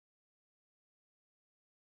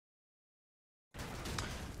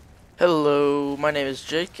Hello, my name is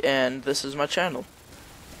Jake, and this is my channel.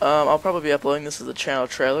 I'll probably be uploading this as a channel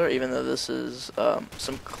trailer, even though this is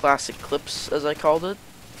some classic clips, as I called it,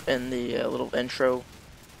 in the little intro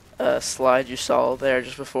slide you saw there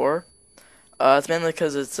just before. It's mainly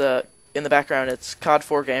because it's in the background. It's COD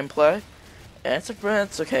 4 gameplay, and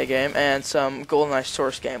it's okay game, and some GoldenEye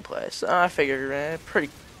Source gameplay. So I figured, pretty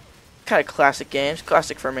kind of classic games,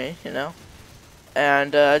 classic for me, you know.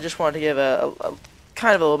 And I just wanted to give a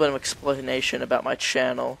kind of a little bit of explanation about my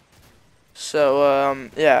channel. So,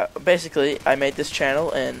 yeah, basically, I made this channel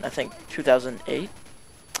in, I think, 2008,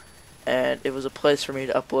 and it was a place for me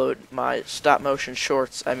to upload my stop-motion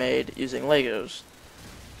shorts I made using Legos.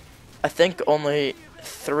 I think only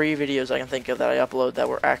 3 videos I can think of that I upload that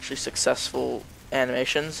were actually successful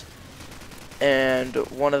animations, and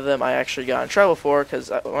one of them I actually got in trouble for, because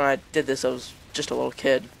when I did this, I was just a little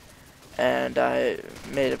kid, and I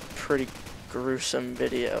made a pretty gruesome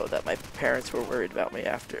video that my parents were worried about me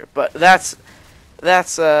after. But that's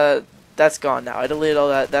gone now. I deleted all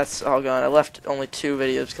that. That's all gone. I left only 2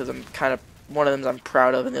 videos because I'm kind of, one of them I'm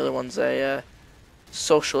proud of, and the other one's a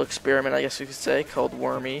social experiment, I guess you could say, called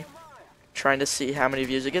Wormy, trying to see how many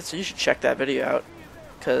views it gets. So you should check that video out,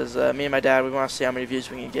 because me and my dad, we want to see how many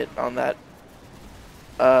views we can get on that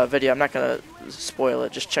video. I'm not gonna spoil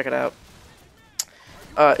it. Just check it out.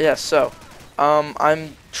 Yeah. So. I'm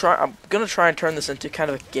gonna try and turn this into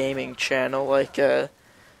kind of a gaming channel, like, I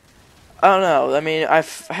don't know, I mean,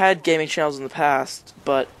 I've had gaming channels in the past,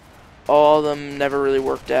 but all of them never really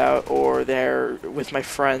worked out, or they're with my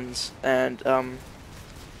friends, and, I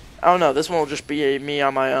don't know, this one will just be me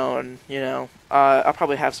on my own, you know. I'll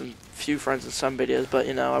probably have some few friends in some videos, but,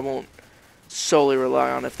 you know, I won't solely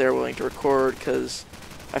rely on if they're willing to record, because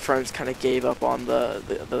my friends kind of gave up on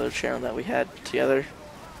the other channel that we had together.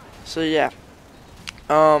 So, yeah.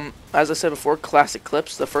 As I said before, classic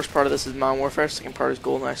clips. The first part of this is Modern Warfare. Second part is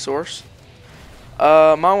GoldenEye Source.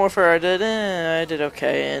 Modern Warfare I did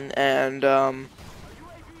okay, and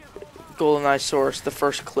GoldenEye Source, the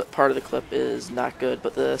first part of the clip is not good,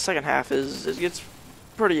 but the second half it's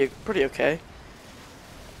pretty okay.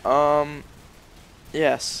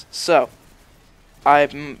 Yes. So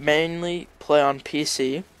I mainly play on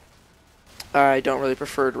PC. I don't really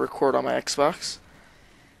prefer to record on my Xbox.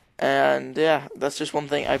 And yeah, that's just one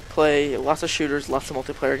thing. I play lots of shooters, lots of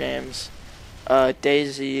multiplayer games.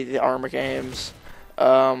 DayZ, the Arma games.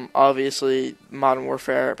 Obviously Modern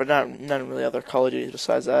Warfare, but none really other Call of Duties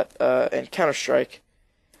besides that. And Counter-Strike.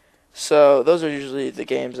 So those are usually the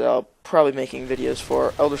games that I'll probably be making videos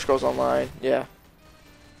for. Elder Scrolls Online, yeah.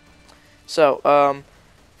 So,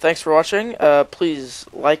 thanks for watching. Please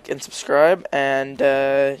like and subscribe, and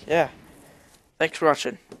yeah, thanks for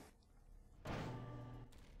watching.